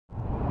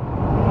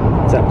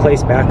Is that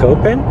place back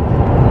open? No.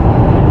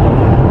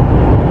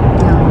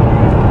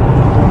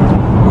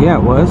 Yeah,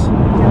 it was.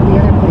 No, the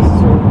other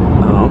places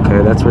are. Oh,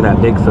 okay. That's where that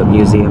Bigfoot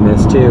museum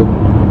is too.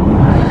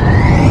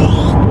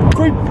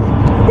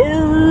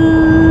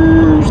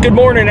 Kreepers! Good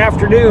morning,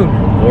 afternoon,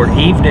 or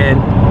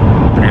evening,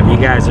 whenever you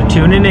guys are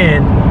tuning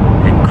in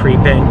and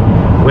creeping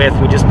with.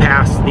 We just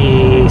passed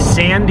the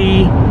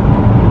Sandy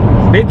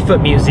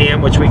Bigfoot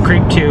Museum, which we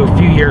creeped to a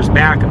few years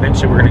back.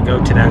 Eventually we're going to go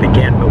to that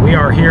again, but we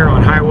are here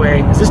on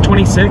highway, is this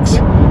 26?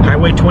 Yep.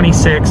 Highway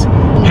 26,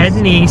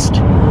 heading east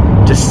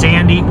to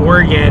Sandy,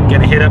 Oregon.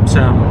 Gonna hit up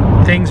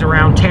some things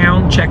around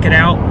town, check it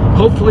out,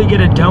 hopefully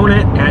get a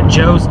donut at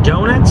Joe's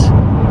Donuts.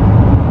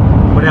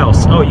 What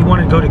else? Oh, you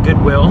want to go to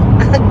Goodwill?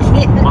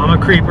 Again. Mama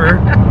Creeper.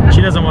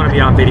 She doesn't want to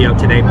be on video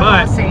today, but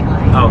I'll say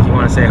hi. oh, you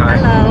want to say hi?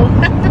 Hello.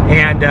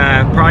 And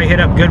probably hit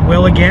up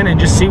Goodwill again and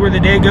just see where the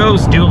day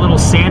goes. Do a little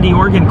Sandy,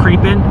 Oregon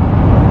creeping.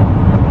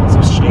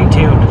 So stay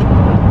tuned.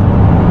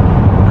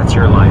 That's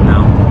your line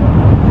now.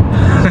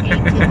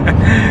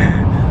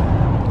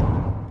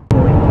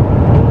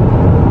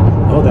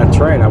 Oh, that's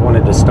right. I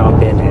wanted to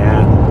stop in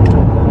at,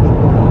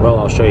 well,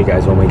 I'll show you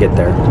guys when we get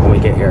there, when we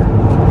get here.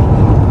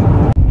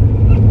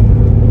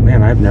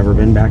 Man, I've never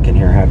been back in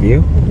here, have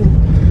you?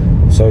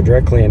 So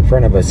directly in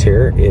front of us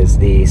here is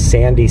the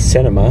Sandy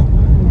Cinema.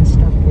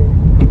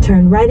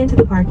 Turn right into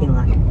the parking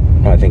lot.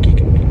 I think you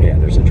can, yeah,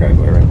 there's a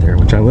driveway right there,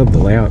 which I love the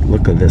layout,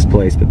 look of this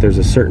place, but there's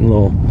a certain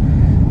little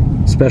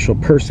special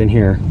person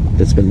here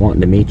that's been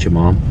wanting to meet you,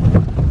 Mom.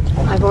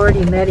 I've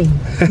already met him.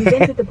 He's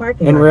entered the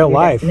parking lot. In real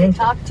life. He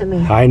talked to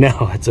me. I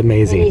know, it's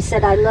amazing. And he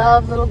said, I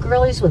love little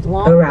girlies with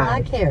long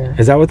black hair.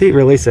 Is that what he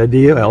really said to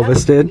you?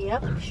 Elvis did?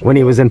 Yep. Sure When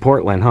he was in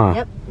Portland, huh?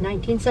 Yep,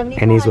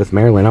 1975. And he's with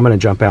Marilyn. I'm going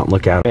to jump out and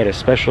look out. Made a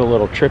special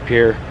little trip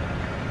here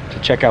to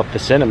check out the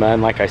cinema,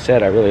 and like I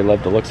said, I really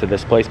love the looks of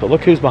this place. But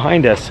look who's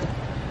behind us.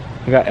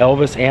 We got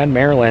Elvis and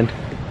Marilyn.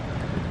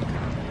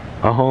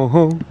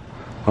 Oh,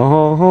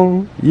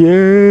 oh,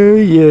 yeah,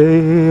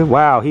 yeah.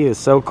 Wow, he is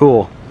so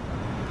cool.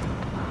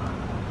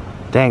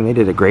 Dang, they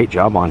did a great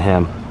job on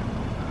him.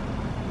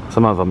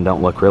 Some of them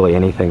don't look really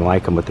anything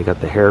like him, but they got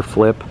the hair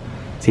flip.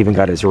 He's even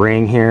got his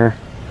ring here.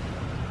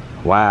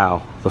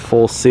 Wow, the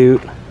full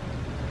suit.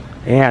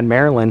 And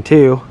Marilyn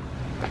too,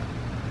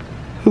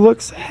 who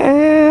looks,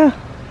 well,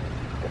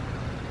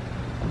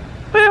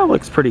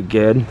 looks pretty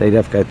good. They've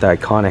got the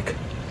iconic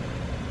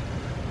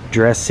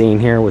dress scene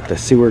here with the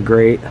sewer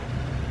grate.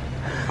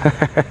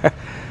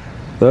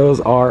 Those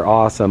are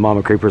awesome.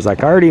 Mama Creeper's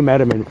like, I already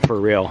met him in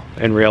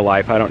real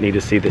life. I don't need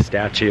to see the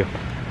statue.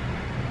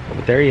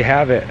 But there you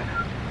have it.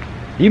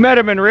 You met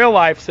him in real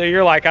life, so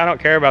you're like, I don't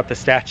care about the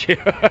statue.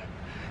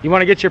 You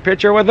want to get your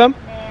picture with him?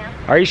 Yeah.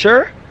 Are you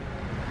sure?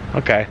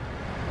 Okay.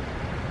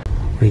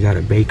 We got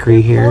a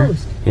bakery here.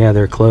 Closed. Yeah,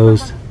 they're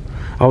closed.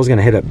 I was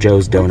gonna hit up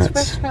Joe's Donuts.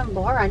 Restaurant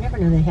bar? I never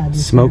knew they had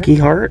this. Smoky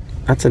Heart?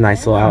 That's a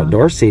nice little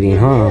outdoor seating,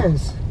 huh? It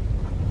is.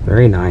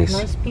 Very nice.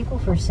 Nice people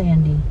for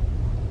Sandy.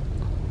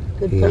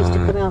 Good place to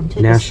come out and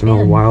take National a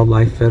spin.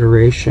 Wildlife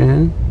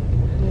Federation.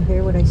 You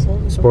hear what I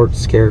said?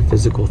 Sports Care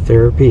Physical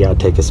Therapy. I'd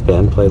take a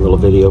spin, play a little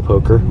video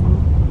poker.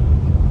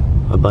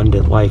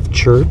 Abundant Life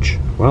Church.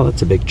 Wow,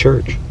 that's a big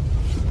church.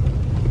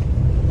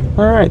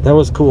 Alright, that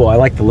was cool. I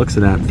like the looks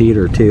of that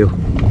theater too.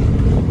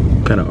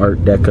 Kind of Art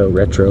Deco,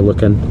 retro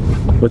looking.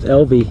 With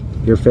Elvis,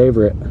 your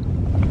favorite.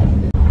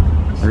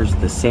 There's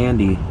the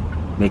Sandy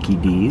Mickey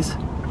D's.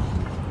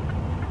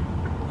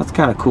 That's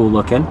kind of cool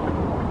looking.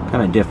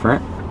 Kind of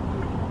different.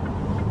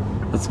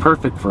 It's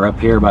perfect for up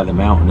here by the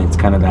mountain. It's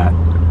kind of that,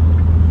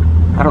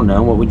 I don't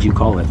know, what would you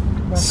call it?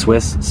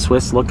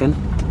 Swiss looking?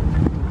 Let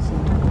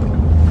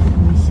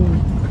me see.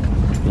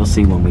 You'll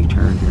see when we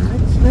turn here.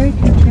 It's very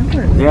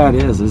contemporary. Yeah, it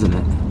is, isn't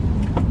it?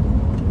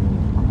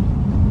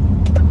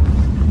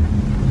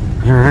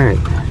 Alright,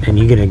 and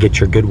you're gonna get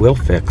your Goodwill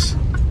fix.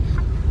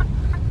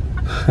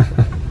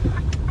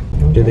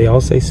 Do they all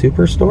say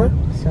Superstore?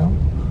 So?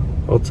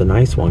 Oh, it's a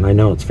nice one. I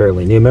know it's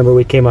fairly new. Remember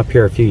we came up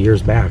here a few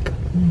years back.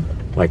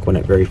 Like when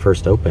it very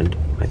first opened,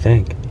 I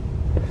think.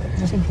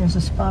 I think there's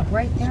a spot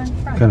right there in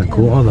front. Kind of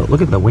cool. Oh,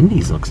 look at the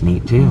Wendy's, looks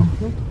neat too.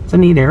 It's a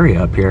neat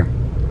area up here.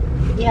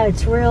 Yeah,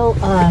 it's real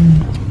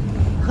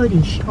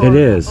hoodish. It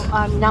is.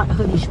 I'm not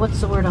hoodish.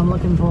 What's the word I'm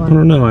looking for? I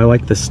don't know. I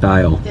like the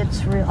style.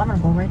 It's real. I'm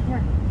gonna go right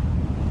here.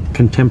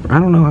 Contemporary. I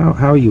don't know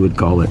how you would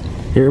call it.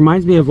 It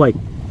reminds me of like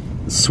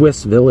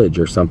Swiss Village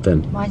or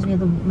something. Reminds me of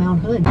the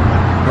Mount Hood.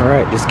 All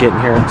right, just getting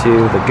here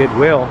into the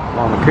Goodwill.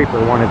 Mama Creeper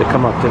wanted to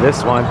come up to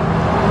this one.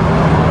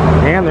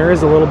 And there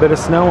is a little bit of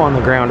snow on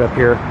the ground up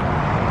here.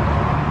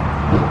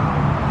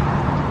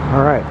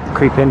 All right,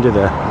 creep into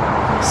the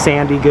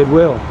Sandy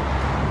Goodwill.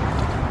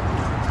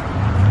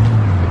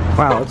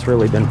 Wow, it's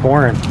really been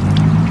pouring.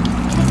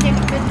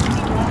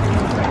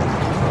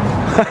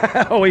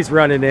 Always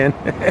running in.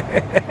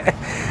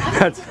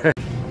 That's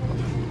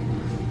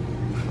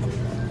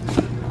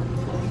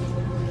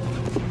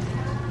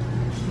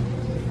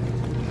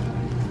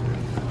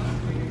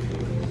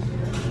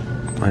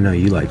I know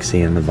you like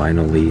seeing the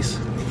vinyl lease.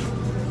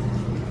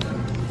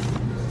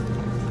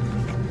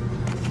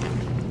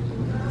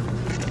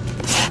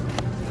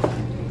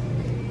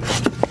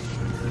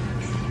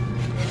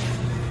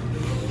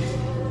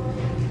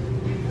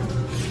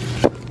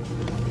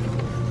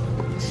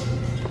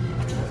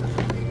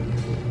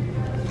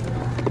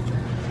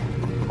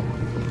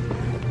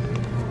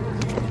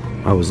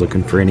 I was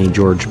looking for any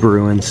George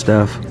Bruin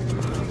stuff.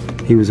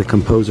 He was a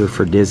composer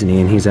for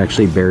Disney, and he's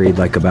actually buried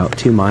like about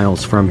 2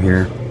 miles from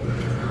here.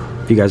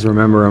 If you guys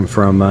remember him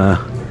from,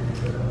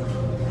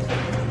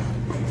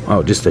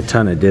 oh, just a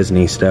ton of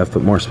Disney stuff,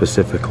 but more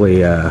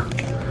specifically,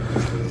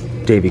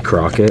 Davy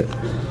Crockett.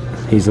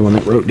 He's the one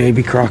that wrote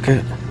Davy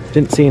Crockett.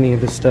 Didn't see any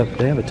of his stuff.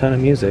 They have a ton of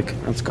music.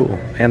 That's cool.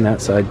 And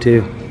that side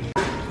too.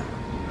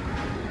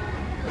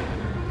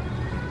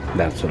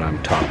 That's what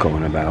I'm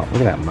talking about.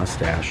 Look at that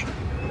mustache.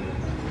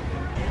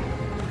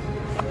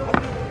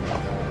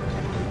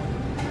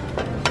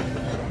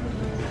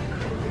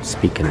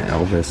 Speaking of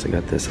Elvis, I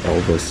got this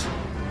Elvis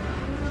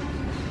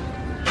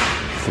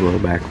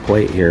throwback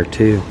plate here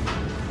too.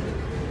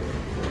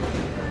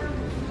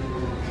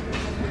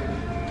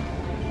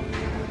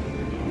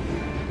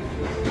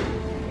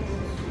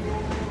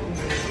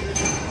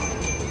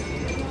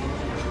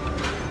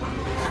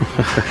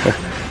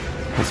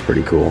 That's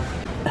pretty cool.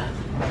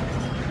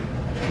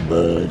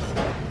 Bud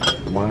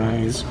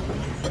Wise.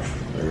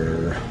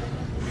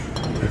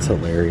 That's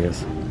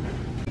hilarious.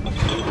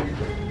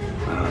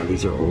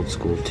 These are old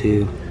school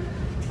too.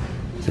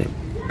 Is it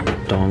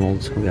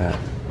McDonald's? We got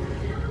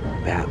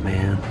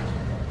Batman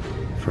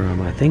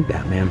from, I think,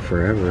 Batman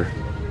Forever.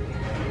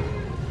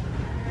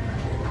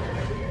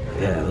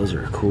 Yeah, those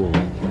are cool.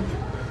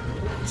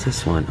 What's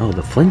this one? Oh,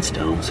 the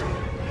Flintstones.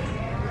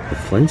 The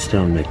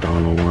Flintstone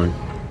McDonald one.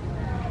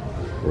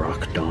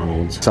 Rock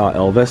Donald's. Saw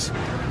Elvis.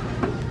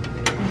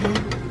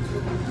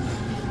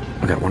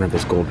 I got one of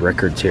his gold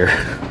records here.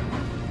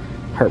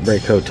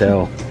 Heartbreak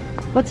Hotel.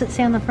 What's it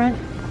say on the front?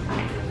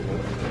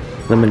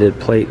 Limited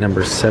plate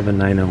number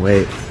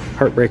 7908.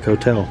 Heartbreak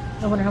Hotel.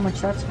 I wonder how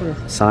much that's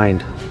worth.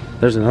 Signed.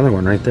 There's another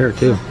one right there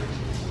too.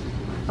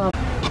 Oh.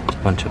 A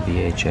bunch of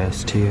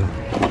VHS too.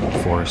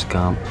 Forrest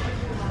Gump.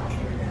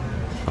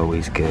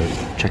 Always good.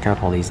 Check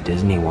out all these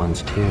Disney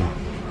ones too.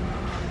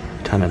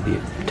 Ton of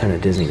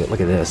Disney, but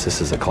look at this.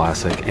 This is a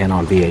classic, and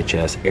on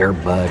VHS. Air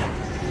Bud.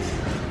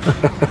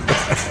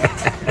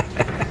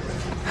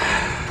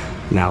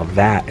 Now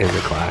that is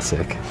a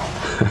classic.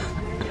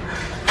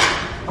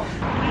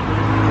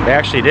 They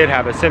actually did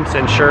have a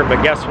Simpsons shirt,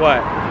 but guess what?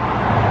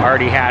 I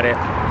already had it.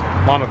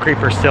 Mama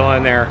Kreeper's still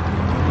in there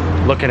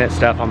looking at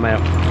stuff. I'm gonna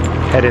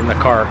head in the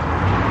car.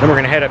 Then we're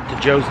gonna head up to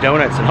Joe's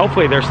Donuts, and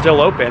hopefully they're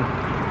still open.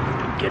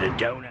 Get a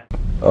donut.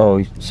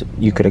 Oh, so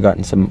you could have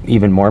gotten some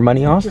even more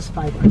money off? Just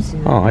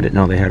 5%. Oh, I didn't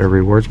know they had a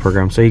rewards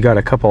program. So you got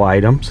a couple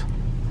items.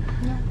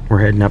 Yeah. We're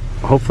heading up.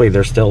 Hopefully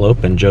they're still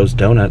open, Joe's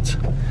Donuts.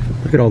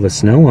 Look at all the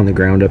snow on the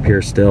ground up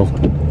here still.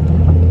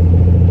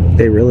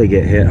 They really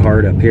get hit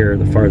hard up here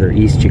the farther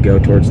east you go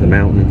towards the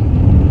mountain.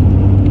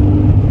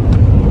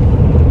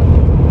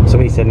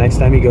 Somebody said next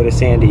time you go to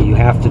Sandy, you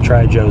have to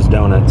try Joe's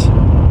Donuts.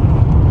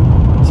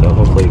 So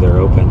hopefully they're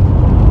open.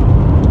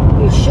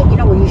 You should, you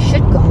know where you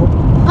should go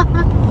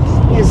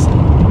is...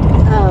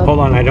 Hold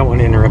on, I don't want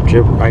to interrupt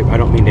you. I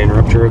don't mean to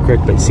interrupt you real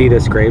quick, but see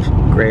this grave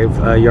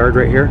yard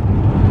right here?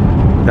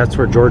 That's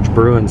where George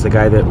Bruin's the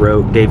guy that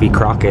wrote Davy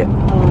Crockett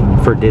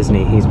for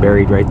Disney. He's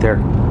buried right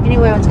there.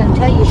 Anyway, I was going to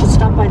tell you, you should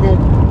stop by that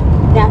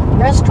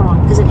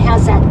restaurant because it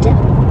has that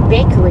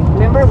bakery.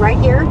 Remember, right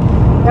here?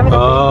 Remember the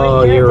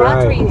bakery here? You're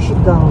That's right. where you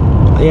should go.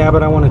 Yeah,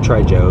 but I want to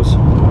try Joe's.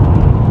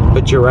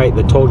 But you're right,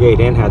 the Tollgate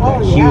Inn had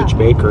that huge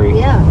bakery.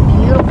 Yeah,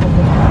 beautiful.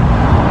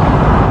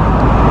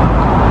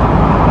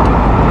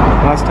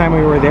 Last time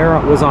we were there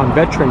was on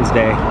Veterans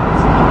Day.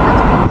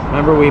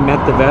 Remember we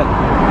met the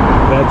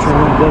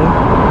Veterans Day?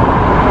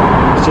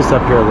 It's just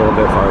up here a little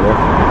bit farther.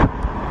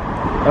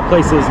 That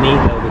place is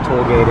neat though, the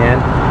Tollgate Inn.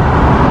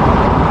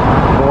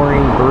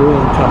 Boring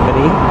Brewing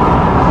Company.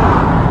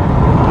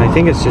 I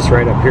think it's just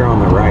right up here on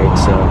the right,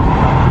 so I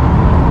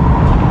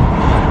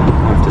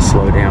have to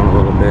slow down a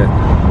little bit.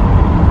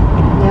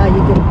 Yeah,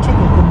 you get a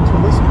ticket going to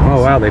this place. Oh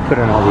wow, they put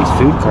in all these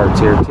food carts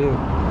here too.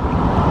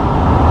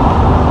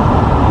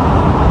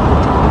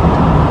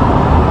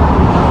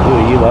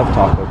 Ooh, you love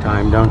Taco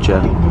Time, don't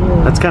you?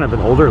 That's kind of an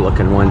older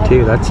looking one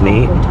too. That's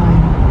neat.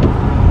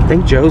 I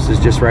think Joe's is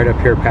just right up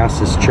here past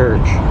this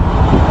church.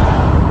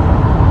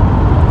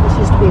 This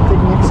used to be a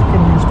good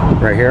Mexican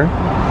restaurant. Right here?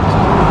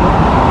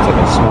 It's like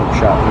a smoke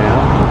shop now.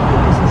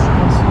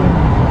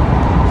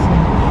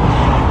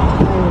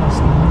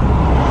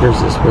 Here's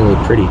this really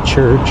pretty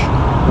church.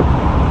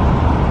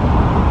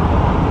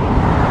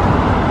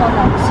 Oh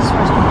no, this is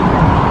restaurant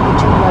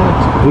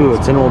here. Ooh,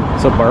 it's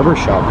a barber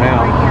shop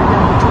now.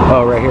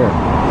 Oh, right here.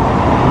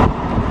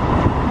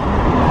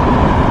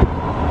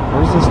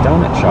 Where's this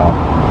donut shop?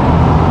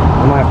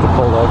 I'm gonna have to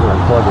pull over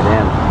and plug it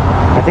in.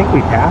 I think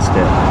we passed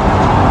it.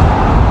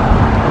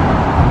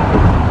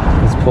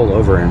 Let's pull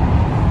over and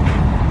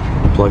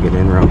plug it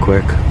in real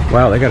quick.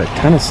 Wow, they got a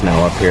ton of snow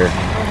up here.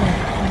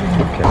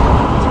 Okay.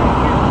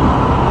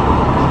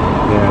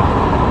 Yeah,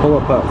 pull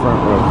up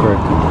front real quick.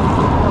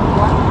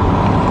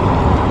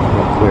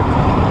 Real quick.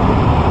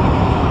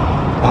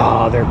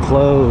 Oh, they're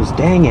closed.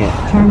 Dang it.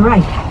 Turn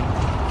right.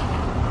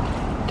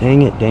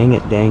 Dang it, dang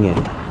it, dang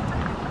it.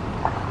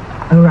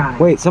 All right.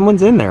 Wait,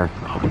 someone's in there.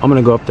 I'm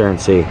gonna go up there and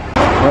see.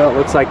 Well, it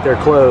looks like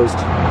they're closed.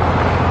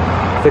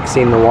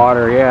 fixing the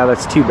water. Yeah,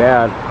 that's too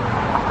bad.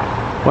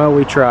 Well,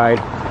 we tried.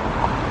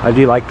 I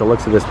do like the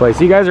looks of this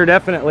place. You guys are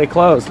definitely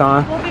closed,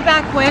 huh? We'll be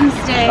back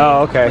Wednesday.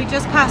 Oh, okay. We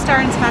just passed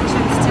our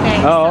inspections today.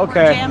 Oh, so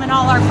okay. We're jamming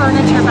all our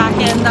furniture back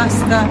in, thus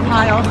the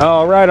pile.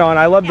 Oh, right on.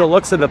 I love the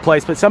looks of the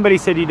place, but somebody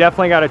said you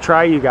definitely got to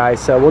try you guys,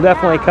 so we'll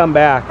definitely come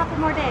back. A couple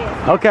more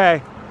days.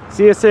 Okay.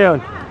 See you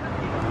soon.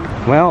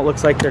 Well, it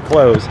looks like they're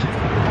closed,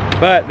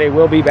 but they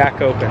will be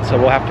back open, so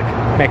we'll have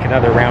to make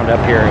another round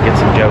up here and get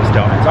some Joe's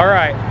Donuts. All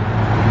right.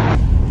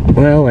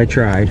 Well, I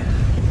tried.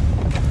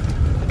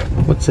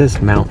 What's this?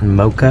 Mountain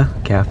Mocha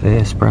Cafe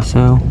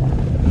Espresso.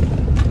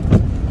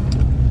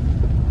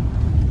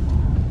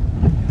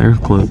 They're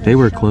closed. They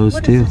were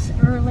closed too. What is this?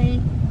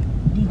 Early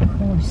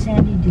decor,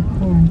 sandy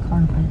decor and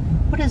carpet.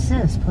 What is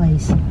this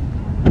place?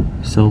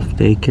 Self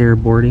daycare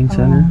boarding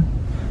center.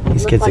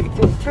 These kids, like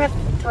Thrift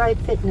Thrive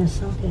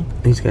Fitness. Okay.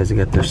 these guys have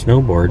got their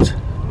snowboards.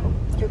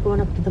 They're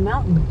going up to the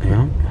mountain.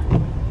 Yeah.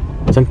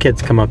 Some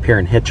kids come up here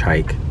and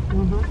hitchhike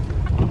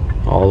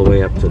all the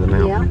way up to the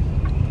mountain.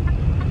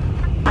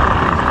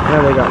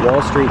 Yeah, they got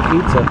Wall Street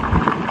Pizza.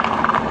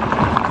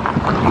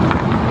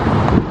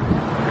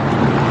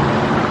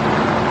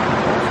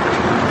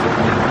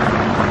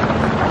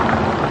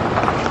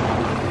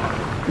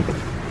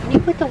 Can you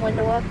put the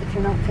window up if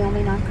you're not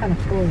filming? I'm kind of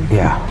cold.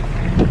 Yeah.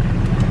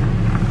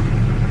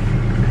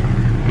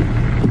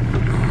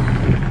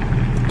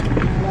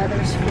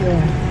 Leathers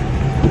floor.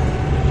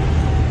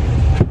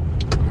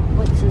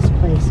 What's this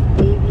place?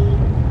 Baby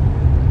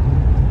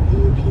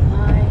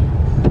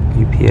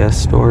UPS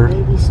store.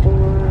 Baby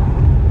store.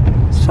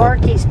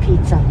 Sparky's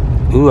Pizza.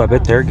 Ooh, I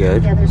bet they're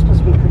good. Yeah, they're supposed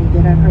to be pretty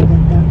good. I've heard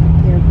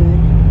that they're good.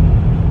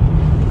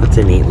 That's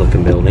a neat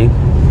looking building.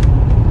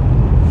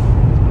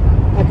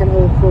 Like an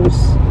old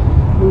horse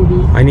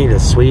movie. I need a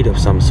suite of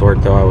some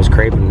sort though. I was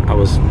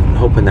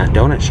hoping that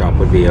donut shop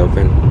would be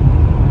open.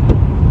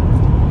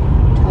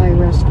 Thai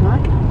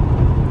restaurant.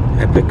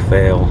 Epic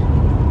fail.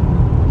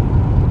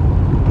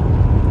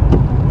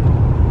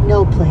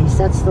 No Place.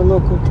 That's the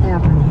local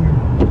tavern here.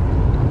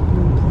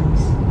 No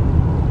Place.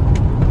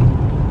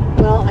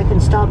 Well, I can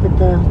stop at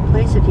the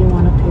place if you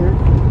want up here.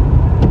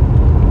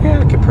 Yeah,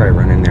 I could probably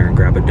run in there and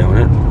grab a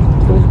donut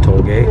from the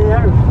toll gate.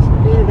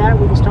 Either that or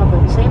we can stop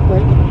at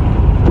Safeway.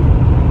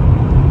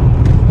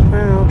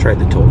 Well, I'll try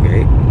the toll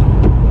gate.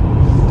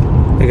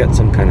 They got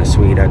some kind of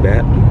sweet, I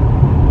bet.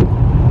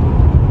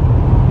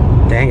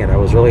 Dang it, I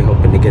was really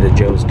hoping to get a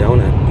Joe's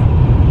Donut.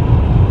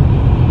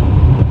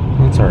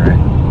 That's alright.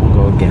 We'll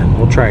go again.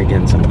 We'll try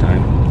again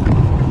sometime.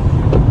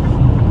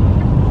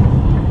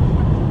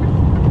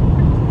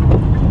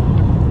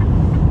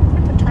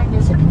 What time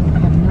is it?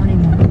 I'm not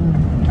even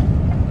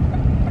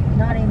cold.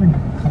 Not even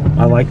cold.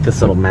 I like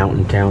this little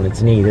mountain town.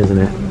 It's neat, isn't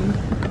it?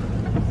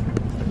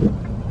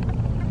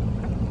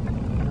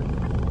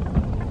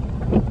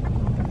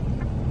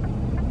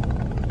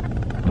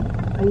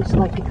 I used to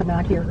like to come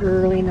out here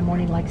early in the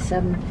morning, like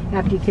 7,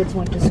 after you kids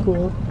went to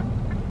school.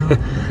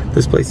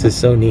 This place is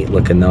so neat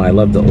looking though. I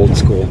love the old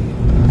school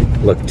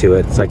look to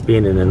it. It's like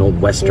being in an old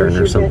western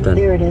or something.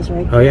 There it is,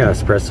 right there. Oh yeah,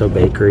 Espresso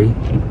Bakery.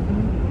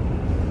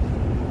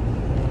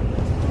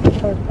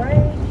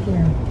 Right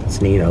here. It's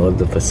neat. I love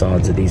the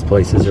facades of these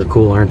places. They're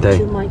cool, aren't they?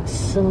 Two-Mite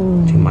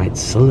Saloon. Two-Mite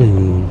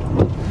Saloon.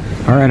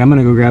 All right, I'm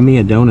gonna go grab me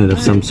a donut of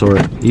some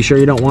sort. You sure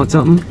you don't want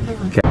something?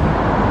 Okay.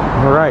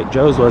 All right,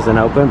 Joe's wasn't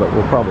open, but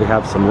we'll probably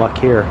have some luck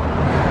here.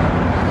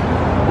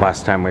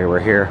 Last time we were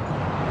here,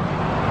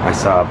 I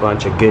saw a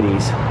bunch of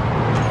goodies.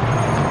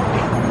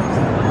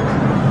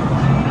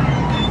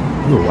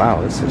 Oh wow,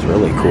 this is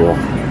really cool.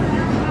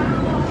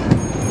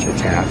 Bunch of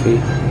taffy.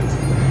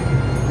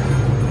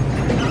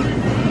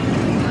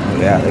 Oh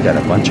yeah, they got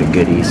a bunch of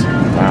goodies.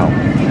 Wow.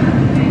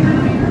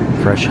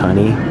 Fresh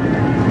honey.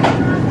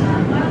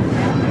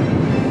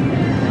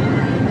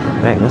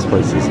 Dang, this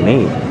place is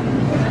neat.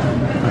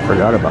 I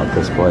forgot about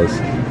this place.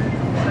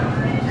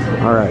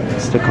 Alright,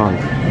 let's stick on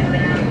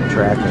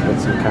track and get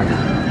some kind of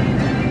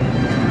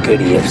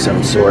goodie of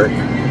some sort.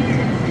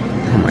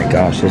 Oh my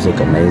gosh, those look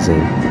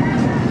amazing.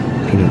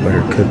 Peanut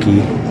butter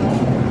cookie.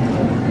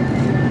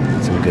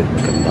 Some good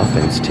looking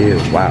muffins too.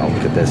 Wow,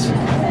 look at this.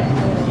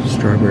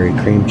 Strawberry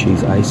cream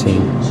cheese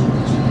icing.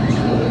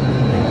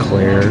 And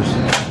Claire's.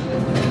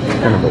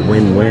 Kind of a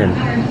win-win.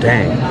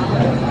 Dang.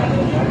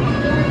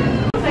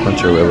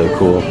 Bunch of really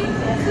cool,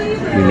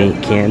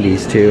 unique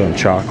candies too, and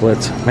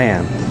chocolates.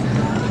 Man.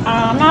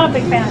 I'm not a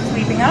big fan of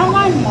sweeping. I don't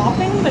mind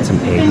mopping, but Some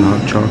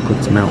eggnog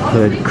chocolates, Mount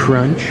Hood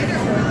Crunch.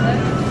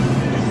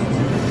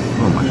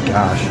 Oh my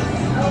gosh.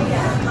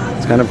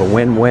 It's kind of a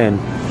win-win.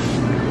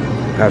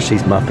 Gosh,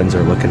 these muffins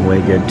are looking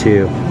way good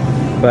too.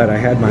 But I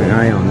had my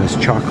eye on this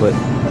chocolate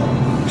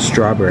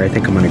strawberry. I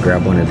think I'm gonna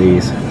grab one of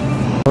these.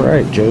 All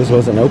right, Joe's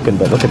wasn't open,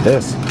 but look at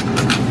this.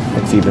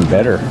 Looks even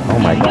better. Oh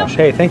my gosh.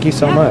 Hey, thank you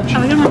so much.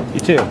 Have a good one.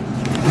 You too.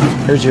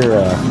 Here's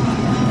your,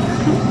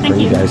 for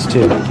you guys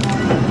too.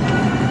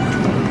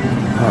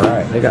 All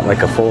right, they got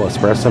like a full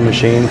espresso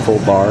machine, full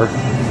bar,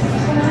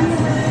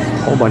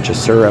 whole bunch of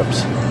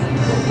syrups,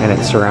 and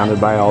it's surrounded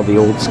by all the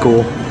old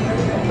school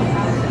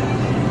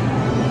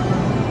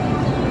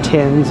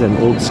tins and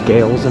old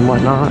scales and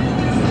whatnot.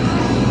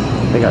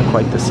 They got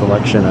quite the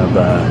selection of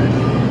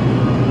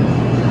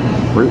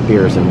root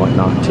beers and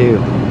whatnot too.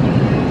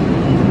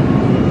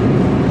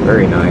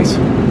 Very nice.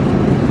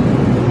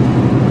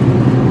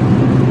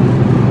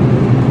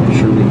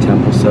 Shirley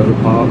Temple soda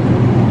pop.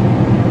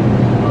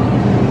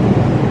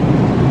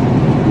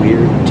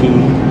 Weird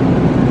tea.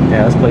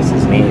 Yeah, this place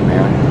is neat,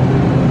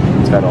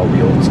 man. It's got all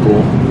the old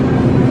school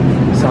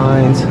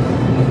signs.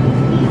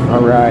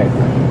 Alright.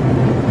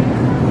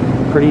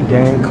 Pretty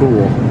dang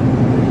cool.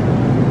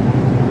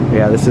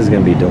 Yeah, this is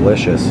going to be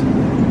delicious.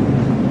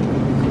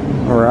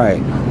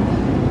 Alright.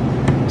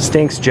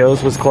 Stinks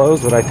Joe's was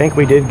closed, but I think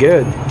we did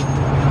good.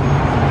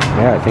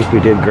 Yeah, I think we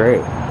did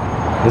great.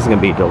 This is going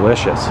to be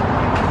delicious.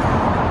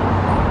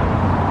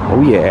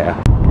 Oh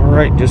yeah.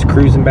 Alright, just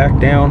cruising back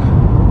down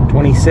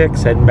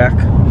 26, heading back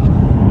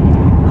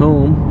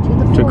home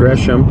to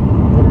Gresham.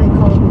 What do they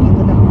call it when you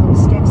live out in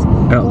those sticks?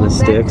 Out in the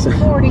sticks. Going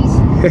back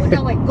to the 40s.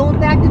 Well, like going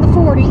back to the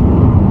 40.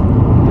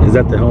 Is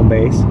that the home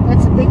base?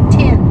 That's a big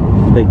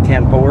 10. Big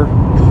 10-4?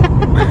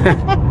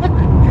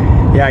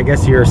 Yeah, I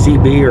guess you're a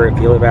CB, or if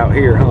you live out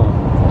here, huh?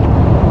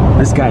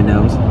 This guy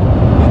knows.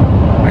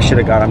 I should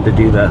have got him to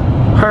do the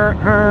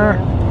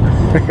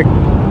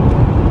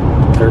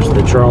There's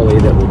the trolley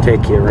that will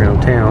take you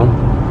around town.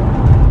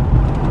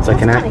 It's like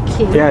That's kinda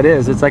cute. Yeah, it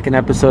is. It's like an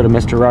episode of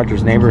Mr.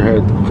 Rogers'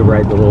 Neighborhood to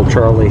ride the little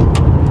trolley.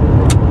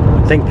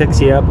 Thing picks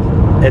you up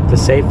at the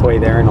Safeway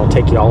there, and it'll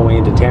take you all the way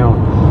into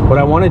town. What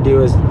I want to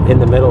do is in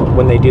the middle,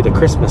 when they do the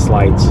Christmas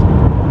lights,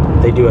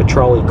 they do a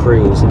trolley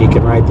cruise, and you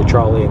can ride the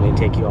trolley and they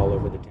take you all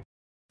over the town.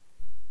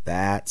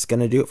 That's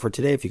going to do it for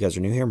today. If you guys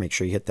are new here, make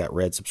sure you hit that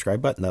red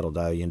subscribe button. That'll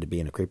dial you into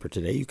being a creeper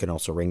today. You can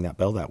also ring that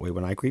bell. That way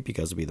when I creep, you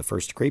guys will be the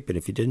first to creep. And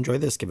if you did enjoy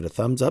this, give it a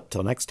thumbs up.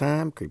 Till next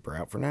time, creeper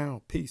out for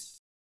now.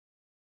 Peace.